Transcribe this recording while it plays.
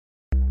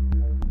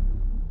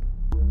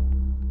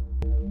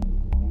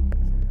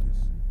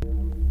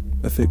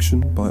a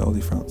fiction by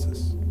Ollie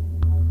Francis.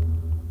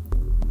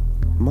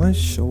 My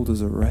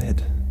shoulders are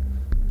red.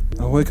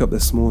 I woke up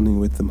this morning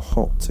with them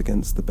hot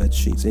against the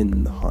bedsheets.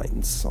 In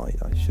hindsight,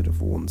 I should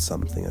have worn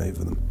something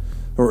over them,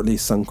 or at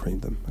least sun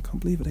creamed them. I can't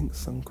believe I didn't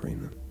sun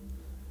cream them.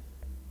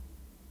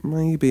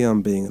 Maybe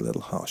I'm being a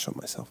little harsh on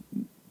myself.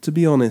 To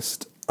be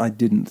honest, I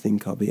didn't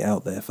think I'd be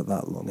out there for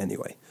that long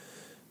anyway.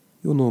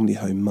 You're normally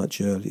home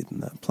much earlier than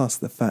that, plus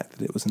the fact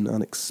that it was an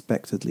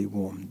unexpectedly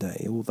warm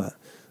day, all that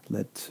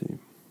led to,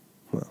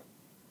 well,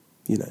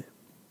 you know.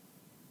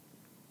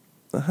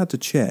 I had to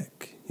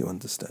check, you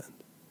understand.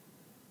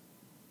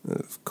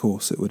 Of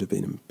course, it would have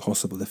been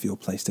impossible if your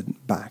place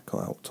didn't back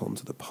out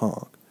onto the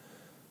park.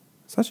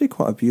 It's actually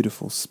quite a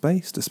beautiful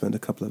space to spend a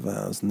couple of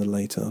hours in the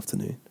late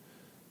afternoon.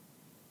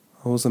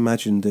 I always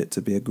imagined it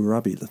to be a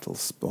grubby little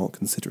spot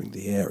considering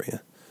the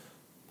area.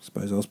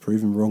 Suppose I was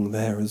proven wrong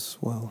there as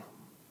well.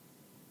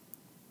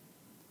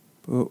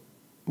 But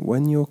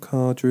when your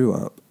car drew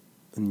up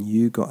and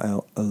you got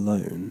out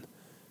alone,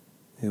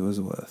 it was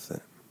worth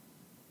it.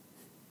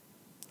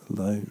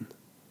 Alone.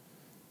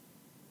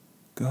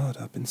 God,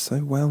 I've been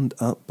so wound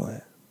up by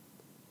it.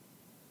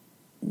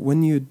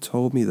 When you'd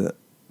told me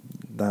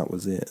that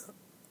was it,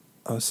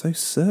 I was so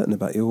certain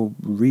about your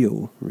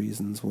real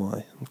reasons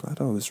why. I'm glad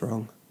I was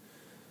wrong.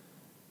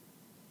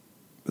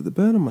 But the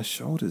burn on my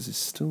shoulders is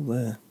still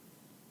there.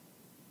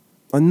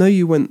 I know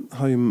you went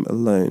home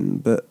alone,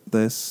 but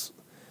there's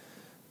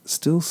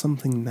still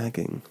something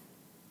nagging.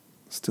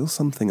 Still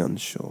something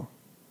unsure.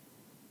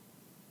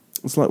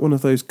 It's like one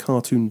of those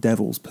cartoon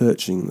devils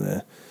perching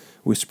there,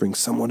 whispering,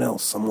 someone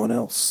else, someone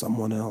else,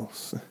 someone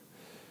else.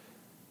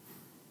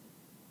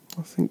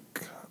 I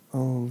think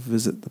I'll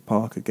visit the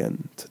park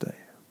again today.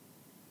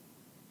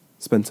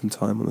 Spend some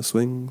time on the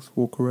swings,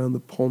 walk around the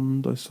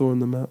pond I saw on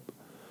the map.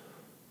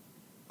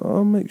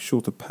 I'll make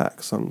sure to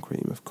pack sun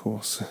cream, of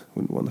course.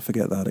 Wouldn't want to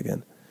forget that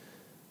again.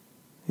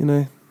 You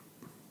know,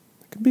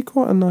 it can be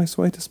quite a nice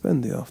way to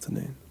spend the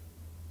afternoon.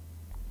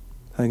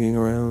 Hanging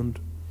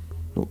around,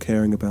 not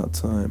caring about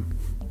time,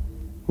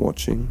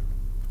 watching,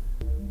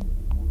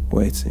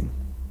 waiting.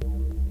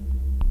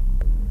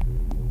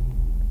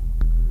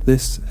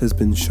 This has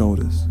been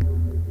Shoulders,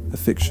 a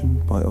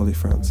fiction by Ollie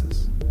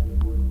Francis.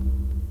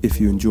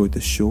 If you enjoyed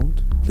this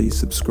short, please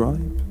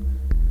subscribe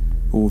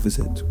or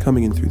visit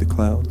Coming In Through the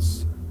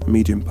Clouds, a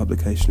medium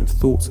publication of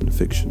thoughts and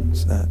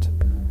fictions at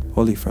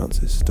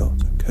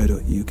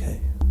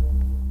olliefrancis.co.uk.